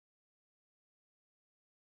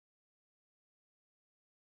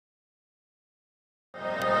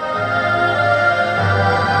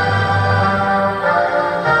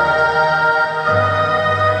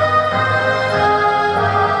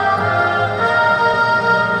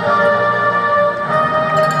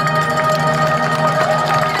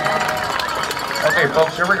Okay,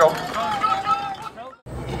 folks, here we go.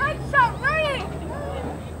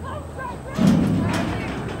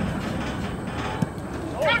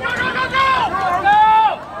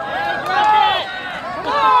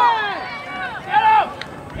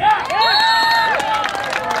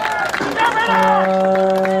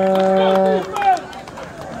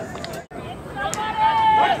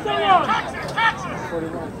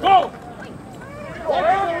 Go!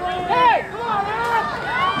 Hey! Come on,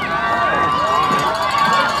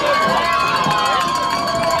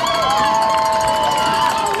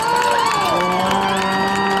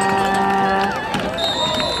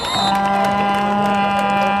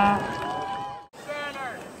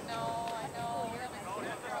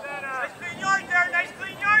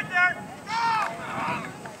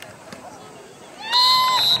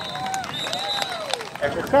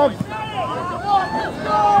 Extra come.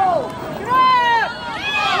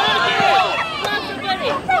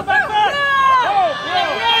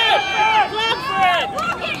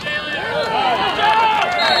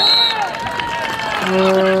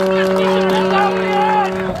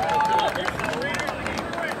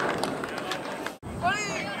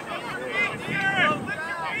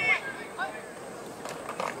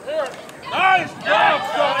 Nice job,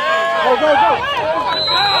 Sonny! Go, go, go!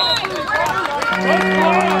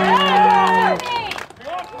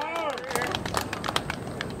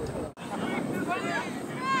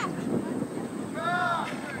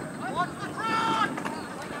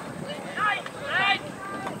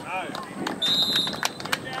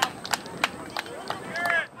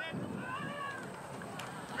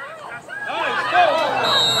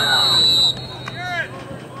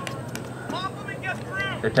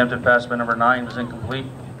 The attempted pass by number 9 was incomplete.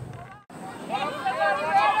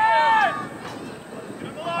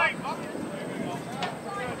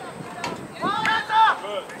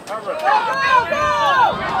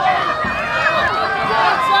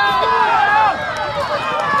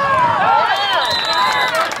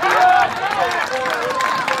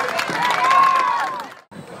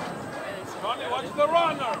 Watch the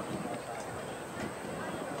runner!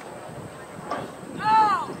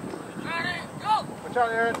 Watch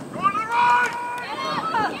out, Aaron. Go to the right!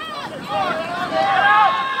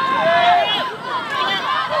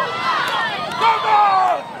 Come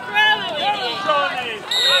on!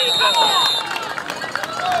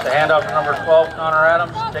 The handoff to number 12, Connor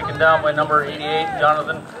Adams, taken down by number 88,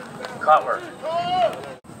 Jonathan Kotler.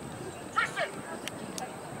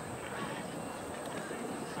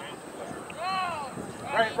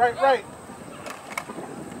 Right.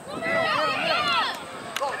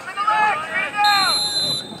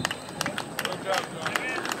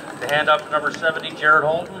 The handoff to number 70, Jared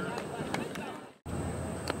Holton.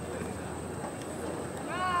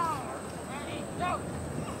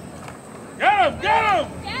 Get him! Get him!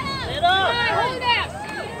 Get up! Hold that!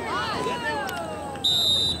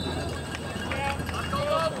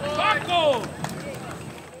 Tackle!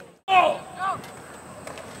 Oh!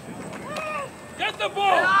 Get the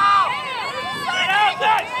ball! Get out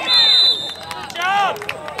there! Good job!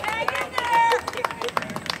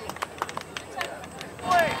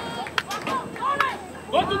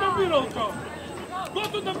 Go to the middle, John. Go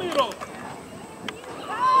to the middle.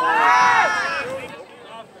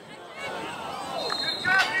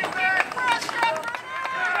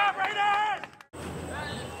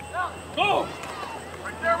 Go!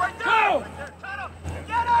 Right there! Go!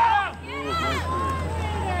 Get up!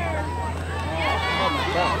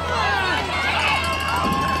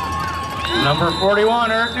 Number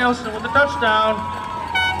 41, Eric Nielsen with the touchdown.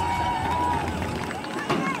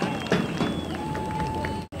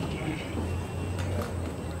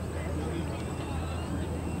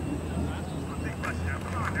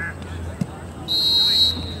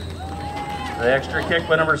 The extra kick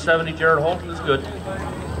by number 70, Jared Holton, is good.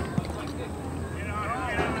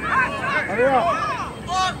 Hurry up.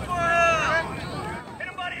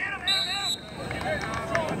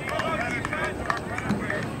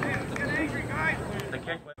 The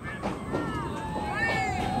kick by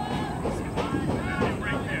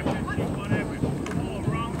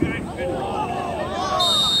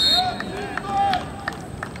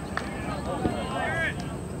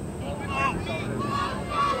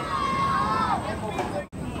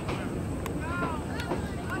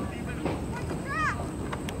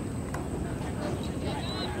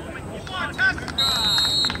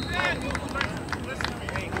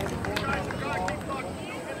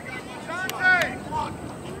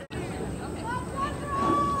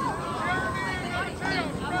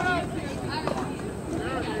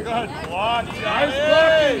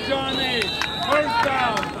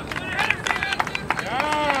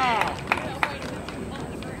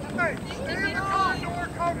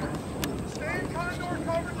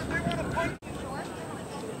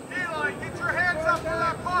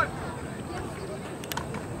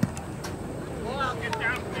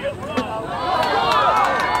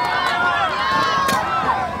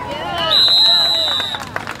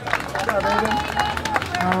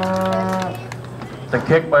The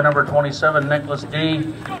kick by number 27, Nicholas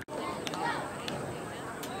D.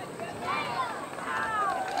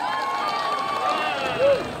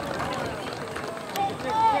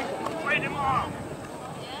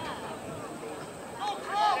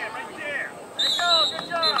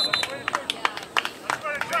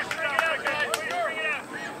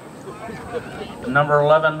 Number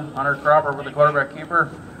 11, Hunter Cropper with the quarterback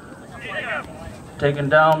keeper. Taken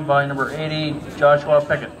down by number 80, Joshua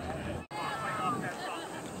Pickett.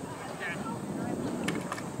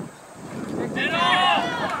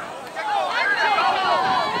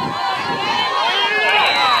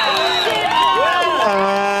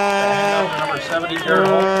 Number 70, Jared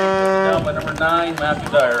Holt. Taken down by number 9, Matthew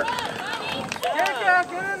Dyer.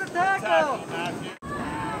 Get in the tackle!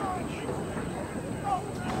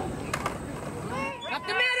 Up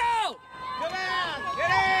the middle! Come on!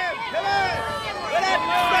 Get him! Come on!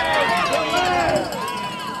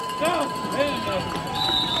 Get him!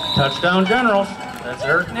 Touchdown Generals. That's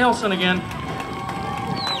Eric Nielsen again.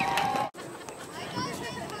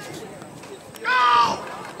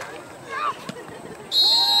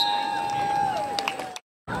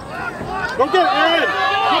 Go get Aaron!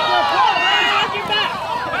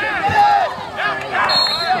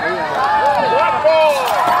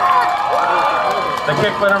 The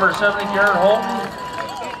kick by number 70, Jared Holton.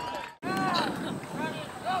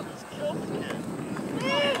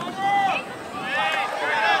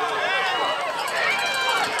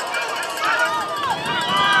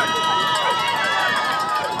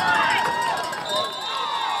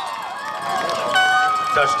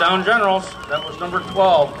 Touchdown Generals. That was number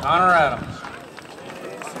 12, Connor Adams.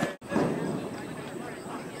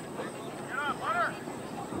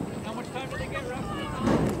 How much time did they get, Russ?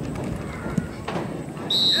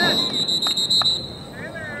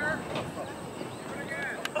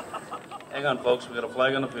 Hang on, folks. We got a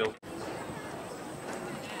flag on the field.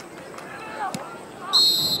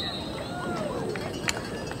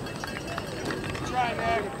 Try,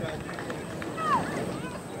 Nick.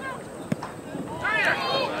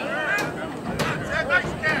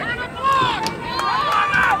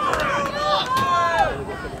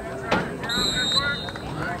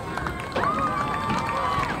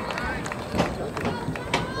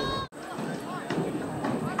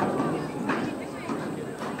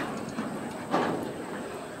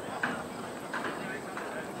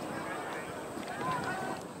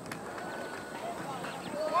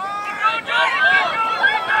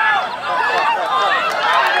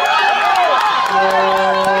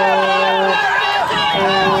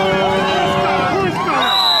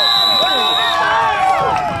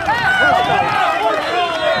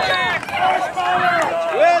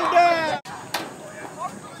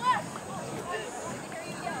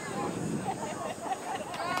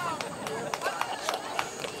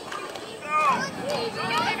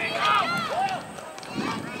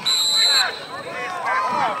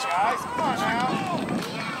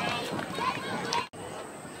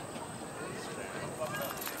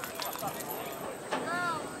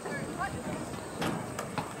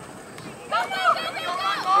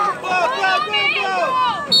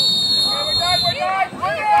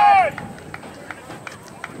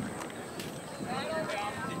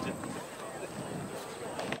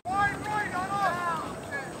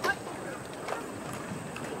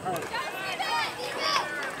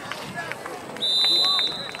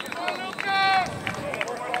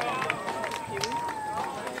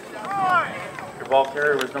 Your ball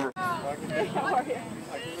carrier was number. How are you?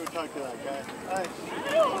 I can go talk to that guy. Hi.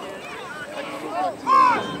 I can go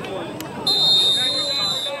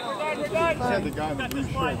talk to the guy in the blue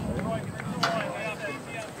shirt, right?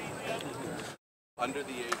 Under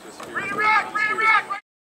the age of spirit.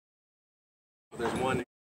 There's one.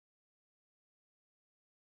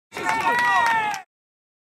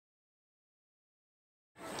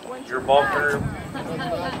 Your ball carrier.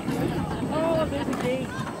 Oh, there's a gate.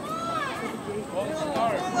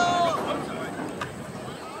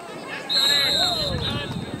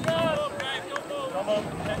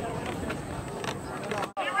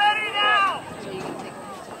 Get ready now!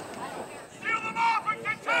 Steal them off and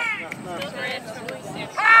contain!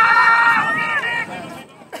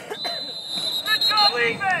 Good job,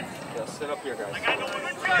 defense! Yeah, sit up here, guys. I got no one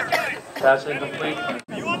to try. Pass incomplete.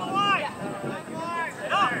 You on the line!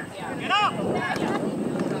 Get up! Get up!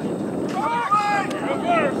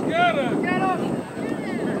 Reverse, get him! Get him!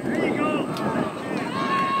 There you go!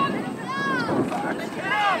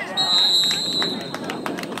 Get up!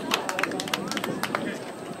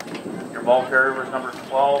 Your ball carrier was number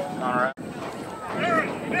 12, Connor. Right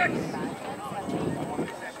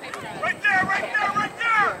there, right there, right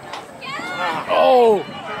there! Oh!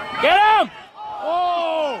 Get him!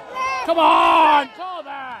 Oh! Come on! Call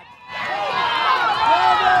that!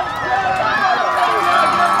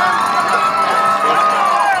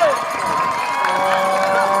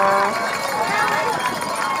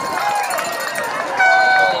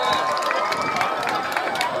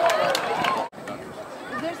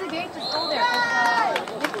 There's a gate, just go there.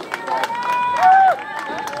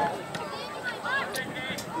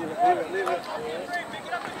 Leave it.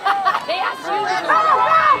 They asked you to go!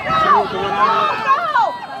 Hold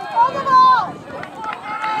the ball!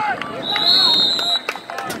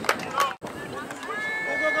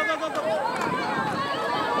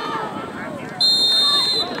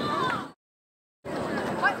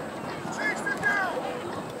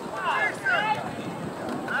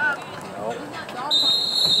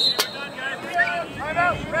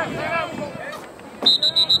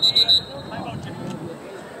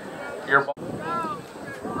 Your ball.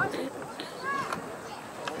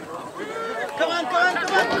 Come on.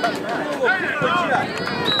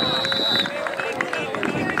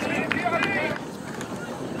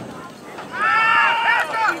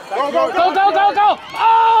 Go!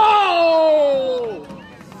 Oh!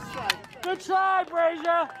 Good try,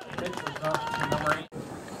 Brazier. Pitch was not to number 8.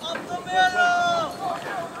 Up the middle!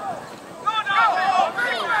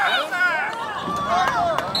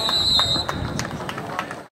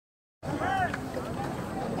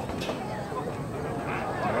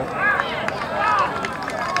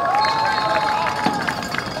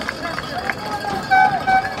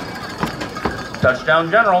 Touchdown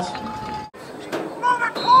Generals. Move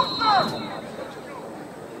it closer!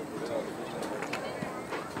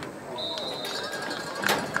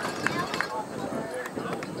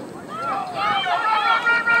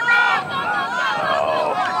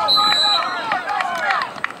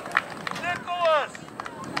 Nicholas!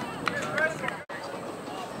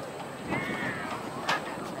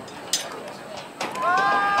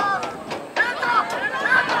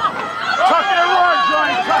 Tuck it and run,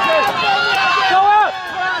 Johnny. Tuck it. Go up.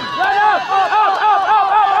 Run up. Up.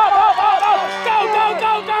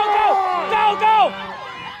 Go.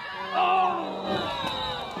 Oh.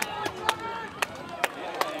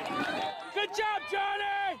 Good job,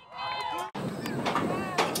 Johnny.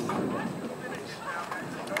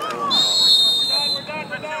 We're done.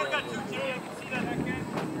 We got 2K. I can see that back there.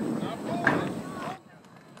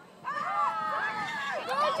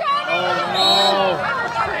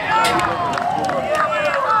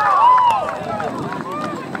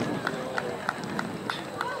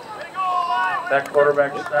 That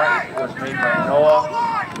quarterback sack was made by Noah.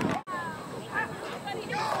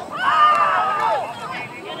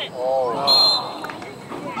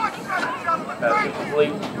 Pass is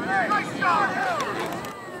complete.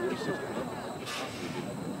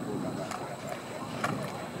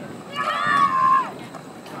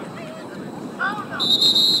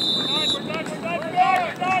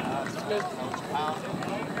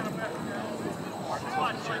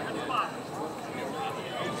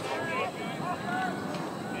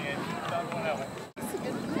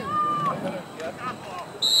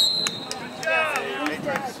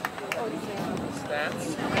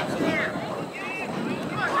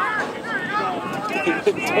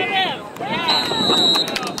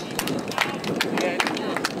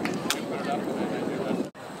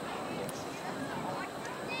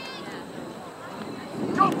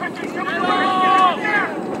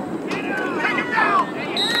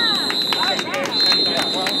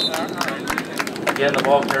 Again, the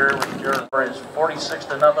ball carrier was Jared Fry. It's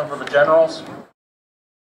 46-0 for the Generals.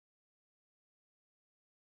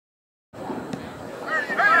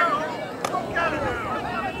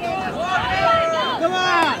 Come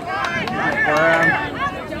on!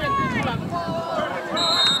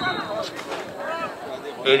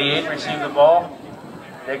 88 received the ball,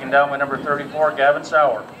 taken down by number 34, Gavin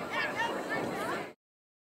Sauer.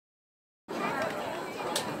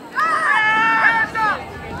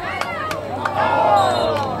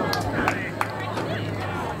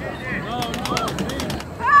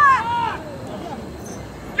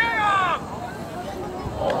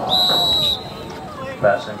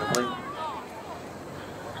 Pass incomplete.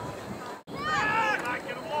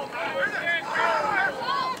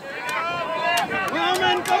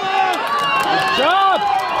 Roman, come on! Good job!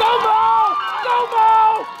 Go, Mo! Go,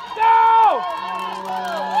 Mo! Go!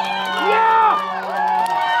 Yeah!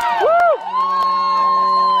 Woo!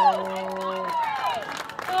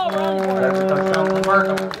 That's a touchdown for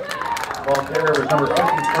Markham. Ball carrier was number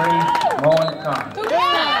 53, Mullen Khan.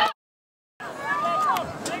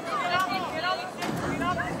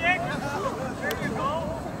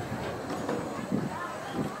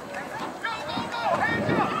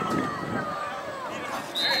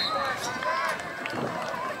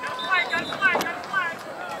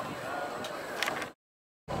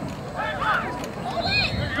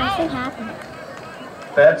 Nothing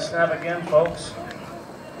happened. Bad snap again, folks.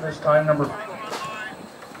 This time number.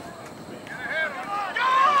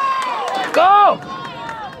 Go!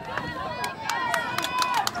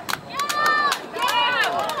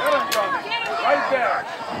 Right there.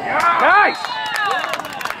 Nice!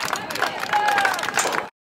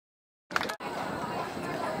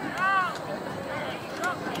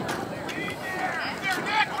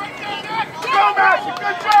 Go, Matthew.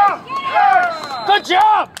 Good job. Yes. Good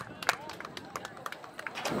job!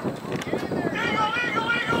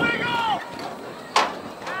 Eagle.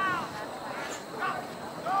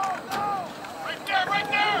 Right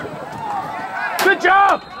there. Good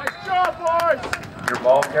job! Nice job, boys. Your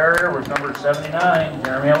ball carrier was number 79,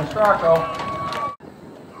 Jeremy Ostracco.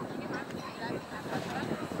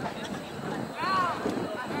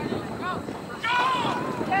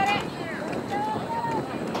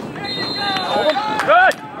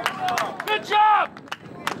 Good! Good job!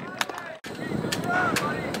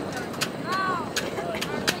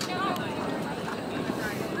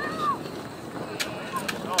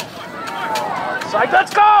 Side,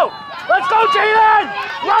 let's go! Let's go, Jalen!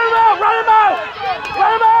 Run him out! Run him out!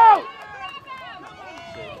 Run him out!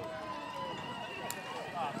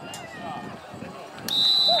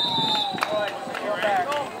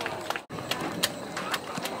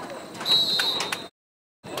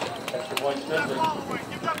 Extra points, good.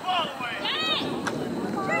 Give that ball away.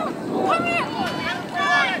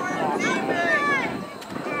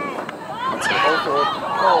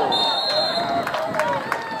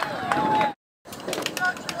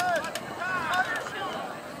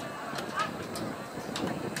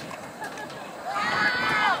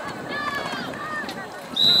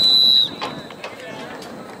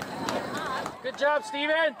 Good job,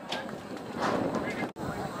 Steven!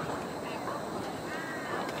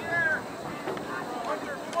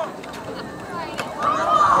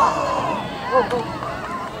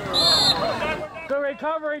 Good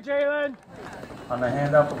recovery, Jalen! On the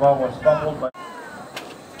handoff, the ball was fumbled, but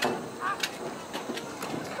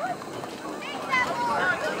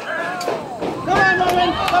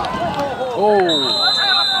Oh!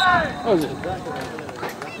 What was it?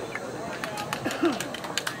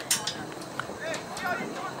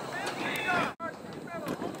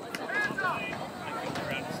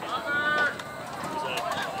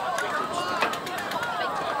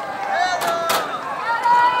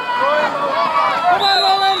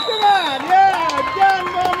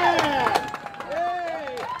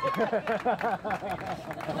 Man,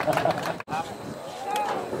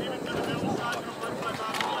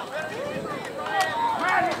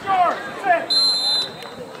 it's yours. Sit.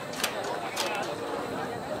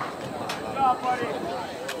 Good job, buddy.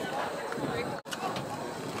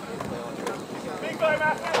 Big guy,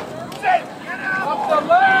 Matthew. Sit. Up the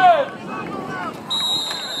leg.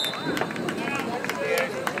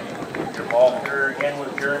 your ball carrier again was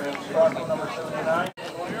Jeremy Ostracco, number 79.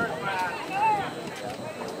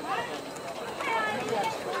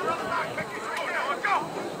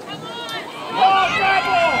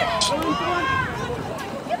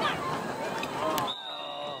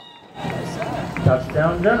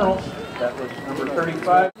 Touchdown Generals. That was number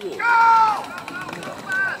 35.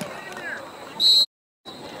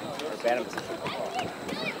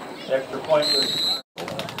 Extra point was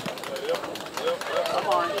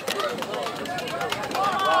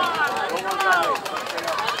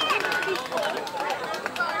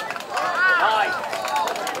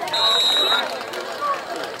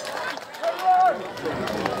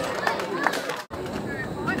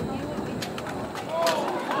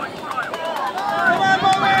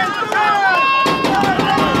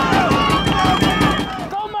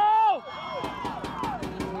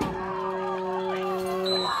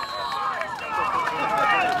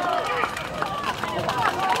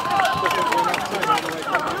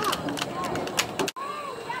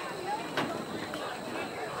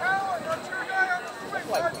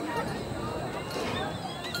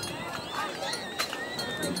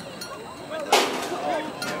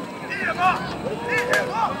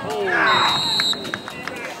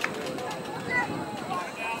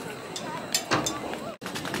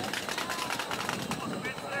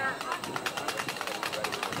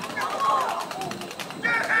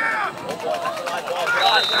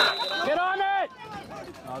Get on it!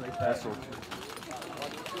 oh, they passed over.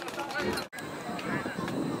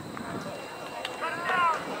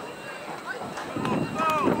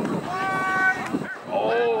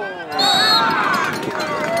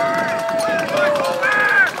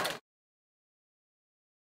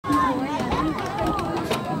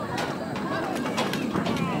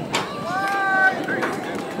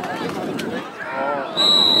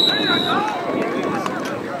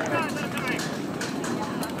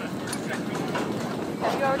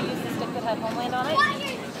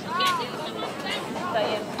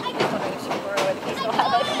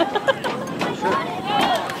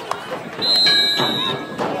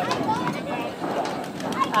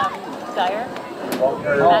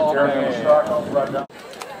 Jeremy Stracco brought down.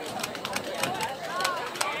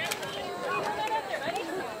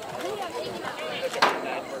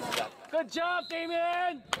 Good job,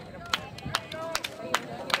 Damien!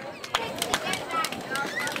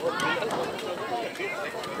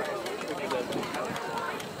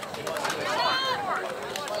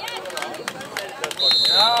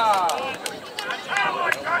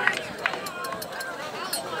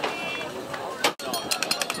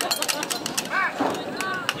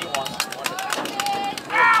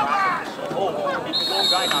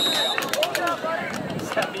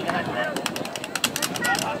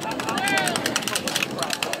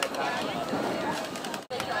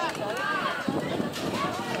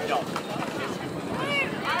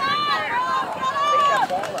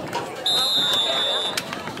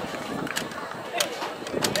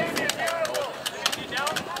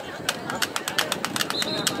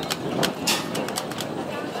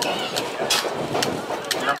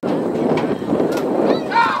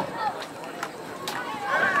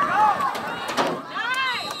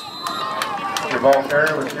 The ball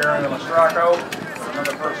carrier was Jeremy Stracco.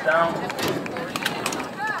 Another first down.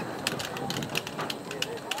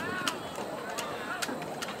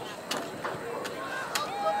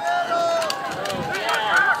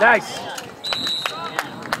 Nice.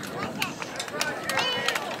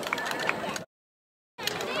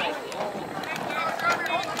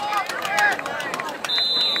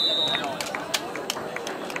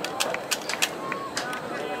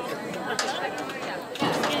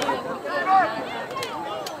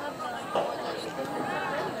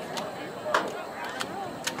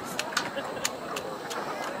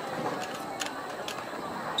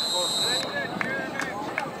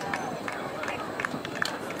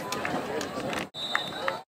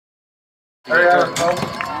 There you have it, folks.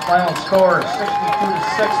 Final score is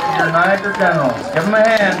 62-6 to your Niagara Generals. Give them a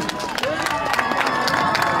hand.